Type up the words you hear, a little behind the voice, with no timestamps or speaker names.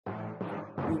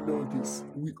We know this.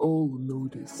 We all know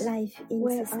this. Life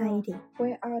in society.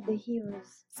 Where are the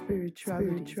heroes?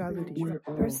 Spirituality.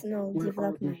 Personal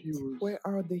development. Where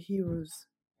are the heroes?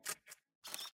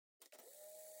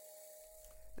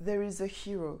 There is a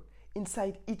hero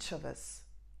inside each of us.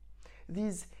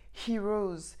 These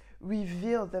heroes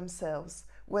reveal themselves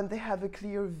when they have a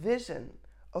clear vision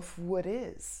of what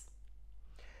is.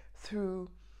 Through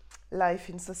life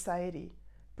in society,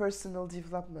 personal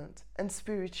development, and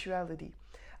spirituality,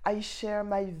 I share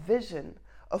my vision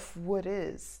of what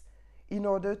is in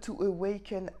order to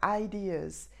awaken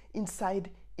ideas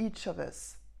inside each of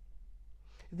us.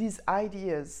 These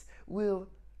ideas will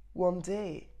one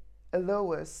day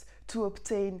allow us to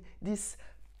obtain this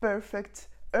perfect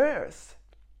earth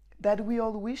that we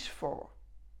all wish for.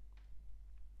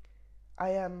 I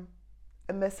am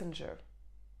a messenger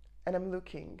and I'm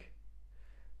looking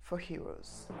for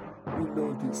heroes. We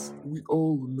know this. We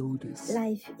all know this.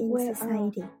 Life in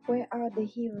society. Where are the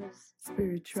heroes?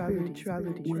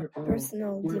 Spirituality.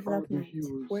 Personal development.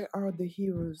 Where are the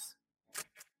heroes?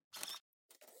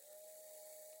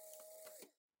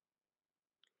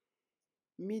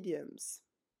 Mediums.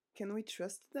 Can we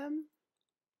trust them?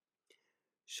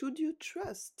 Should you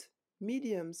trust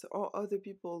mediums or other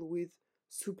people with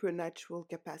supernatural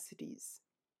capacities?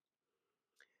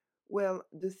 Well,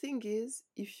 the thing is,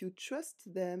 if you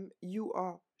trust them, you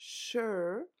are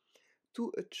sure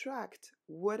to attract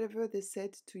whatever they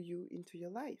said to you into your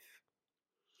life.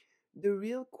 The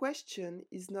real question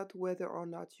is not whether or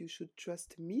not you should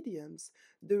trust mediums.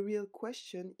 The real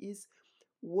question is,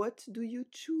 what do you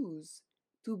choose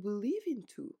to believe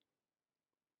into?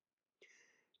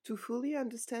 To fully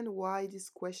understand why this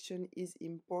question is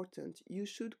important, you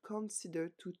should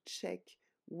consider to check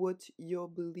what your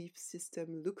belief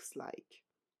system looks like.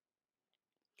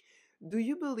 Do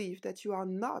you believe that you are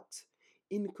not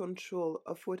in control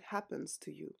of what happens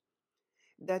to you?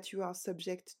 That you are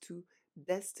subject to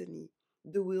destiny,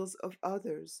 the wills of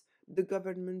others, the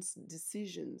government's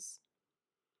decisions?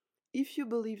 If you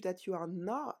believe that you are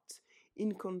not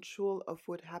in control of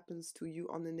what happens to you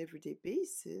on an everyday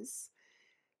basis,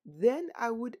 then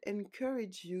I would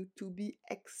encourage you to be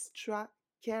extra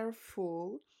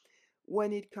careful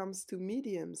when it comes to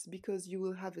mediums, because you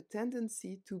will have a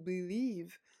tendency to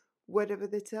believe whatever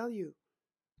they tell you.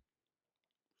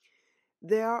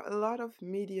 There are a lot of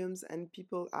mediums and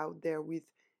people out there with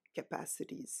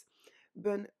capacities,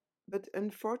 but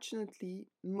unfortunately,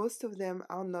 most of them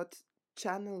are not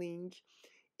channeling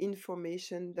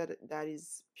information that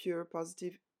is pure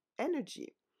positive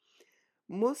energy.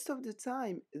 Most of the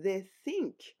time, they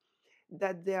think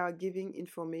that they are giving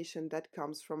information that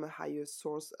comes from a higher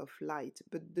source of light,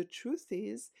 but the truth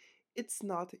is, it's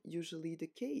not usually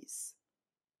the case.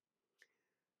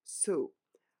 So,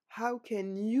 how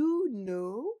can you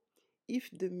know if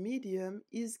the medium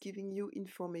is giving you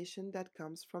information that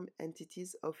comes from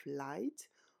entities of light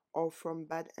or from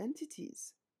bad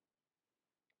entities?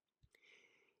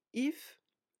 If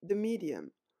the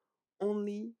medium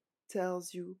only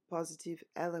tells you positive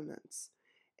elements,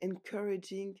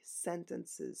 encouraging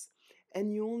sentences,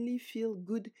 and you only feel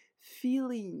good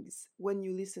feelings when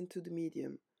you listen to the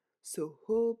medium, so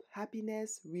hope,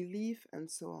 happiness, relief, and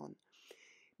so on,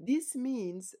 this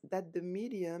means that the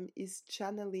medium is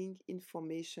channeling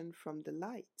information from the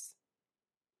light.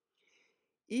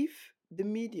 If the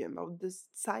medium or the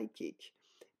psychic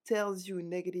tells you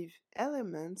negative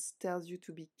elements, tells you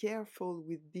to be careful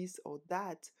with this or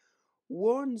that,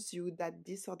 warns you that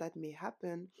this or that may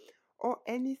happen, or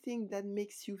anything that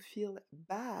makes you feel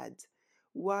bad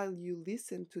while you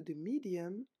listen to the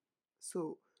medium,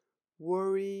 so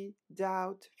worry,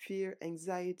 doubt, fear,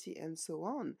 anxiety, and so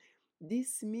on,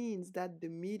 this means that the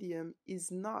medium is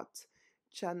not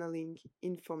channeling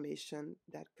information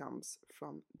that comes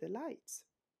from the light.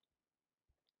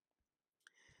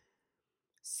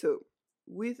 So,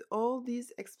 with all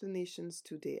these explanations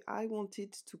today, I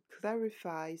wanted to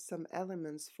clarify some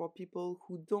elements for people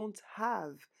who don't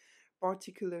have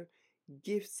particular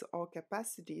gifts or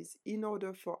capacities, in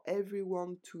order for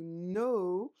everyone to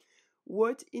know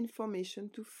what information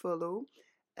to follow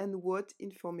and what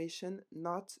information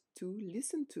not to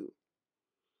listen to.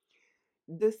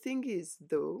 The thing is,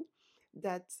 though,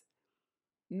 that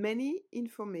many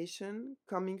information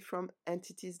coming from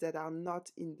entities that are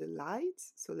not in the light,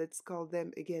 so let's call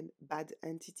them again bad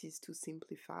entities to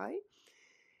simplify,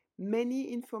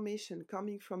 many information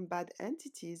coming from bad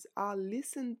entities are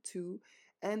listened to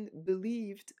and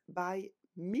believed by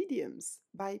mediums,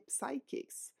 by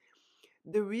psychics.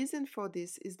 The reason for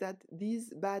this is that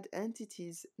these bad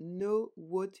entities know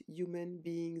what human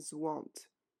beings want.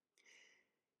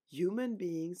 Human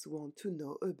beings want to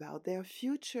know about their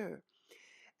future.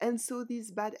 And so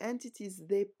these bad entities,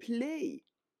 they play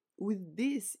with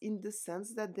this in the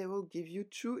sense that they will give you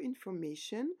true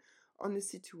information on a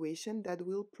situation that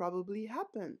will probably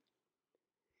happen.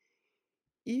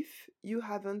 If you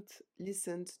haven't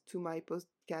listened to my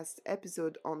podcast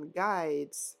episode on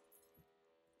guides,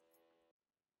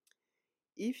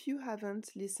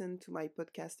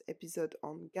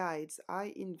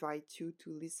 I invite you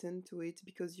to listen to it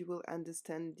because you will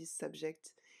understand this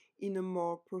subject in a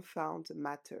more profound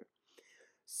matter.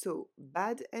 So,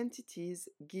 bad entities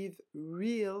give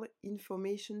real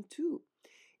information too.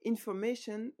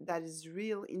 Information that is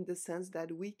real in the sense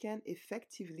that we can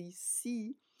effectively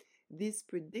see these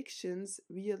predictions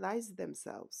realize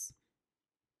themselves.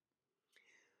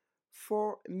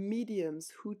 For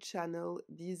mediums who channel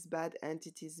these bad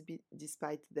entities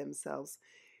despite themselves,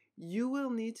 you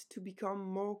will need to become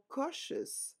more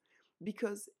cautious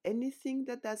because anything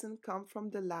that doesn't come from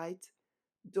the light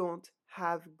don't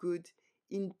have good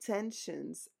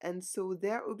intentions, and so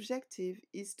their objective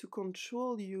is to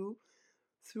control you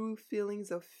through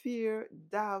feelings of fear,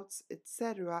 doubts,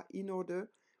 etc., in order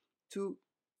to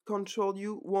control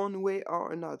you one way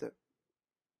or another.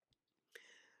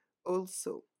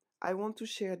 Also, I want to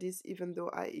share this even though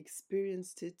I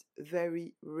experienced it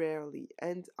very rarely,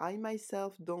 and I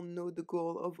myself don't know the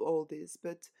goal of all this,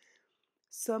 but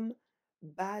some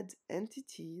bad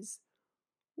entities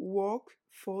work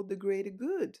for the greater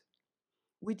good,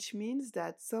 which means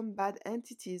that some bad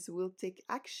entities will take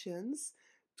actions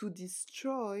to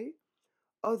destroy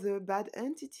other bad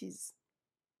entities.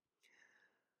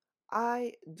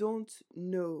 I don't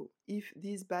know if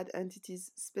these bad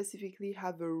entities specifically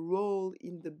have a role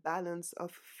in the balance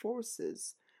of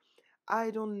forces.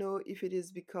 I don't know if it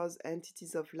is because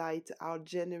entities of light are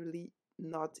generally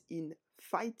not in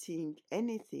fighting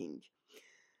anything.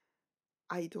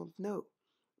 I don't know.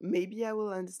 Maybe I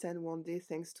will understand one day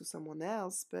thanks to someone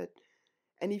else,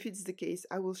 and if it's the case,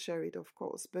 I will share it, of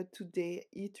course. But today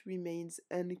it remains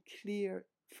unclear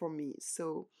for me,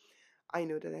 so I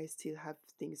know that I still have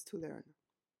things to learn.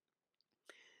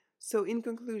 So, in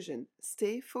conclusion,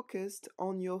 stay focused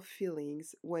on your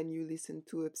feelings when you listen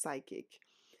to a psychic,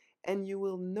 and you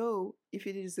will know if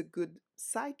it is a good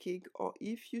psychic or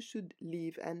if you should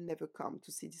leave and never come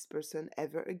to see this person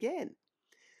ever again.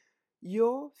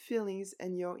 Your feelings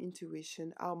and your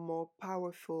intuition are more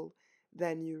powerful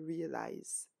than you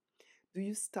realize. Do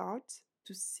you start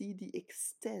to see the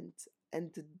extent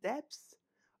and the depth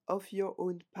of your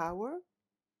own power?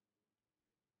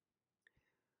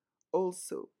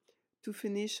 Also, to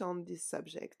finish on this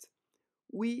subject,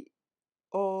 we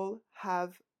all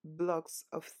have blocks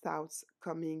of thoughts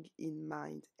coming in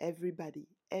mind. Everybody,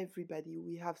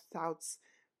 we have thoughts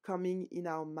coming in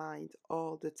our mind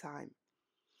all the time.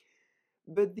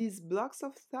 But these blocks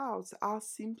of thoughts are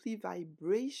simply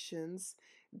vibrations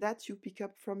that you pick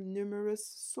up from numerous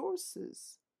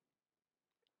sources.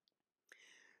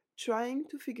 Trying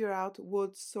to figure out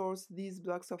what source these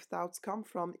blocks of thoughts come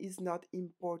from is not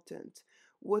important.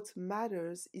 What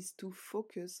matters is to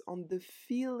focus on the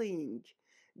feeling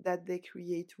that they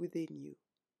create within you.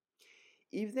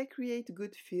 If they create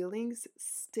good feelings,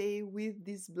 stay with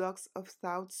these blocks of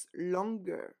thoughts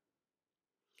longer.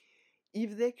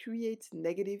 If they create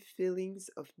negative feelings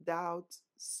of doubt,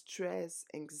 stress,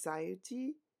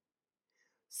 anxiety,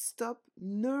 stop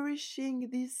nourishing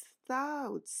these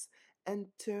thoughts and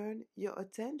turn your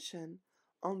attention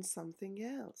on something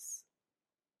else.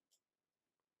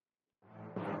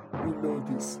 We know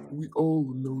this. We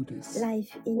all know this.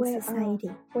 Life in society.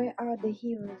 Where are the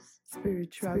heroes?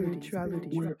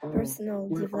 Spirituality. Personal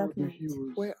Where are the development.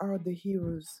 heroes? Where are the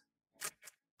heroes?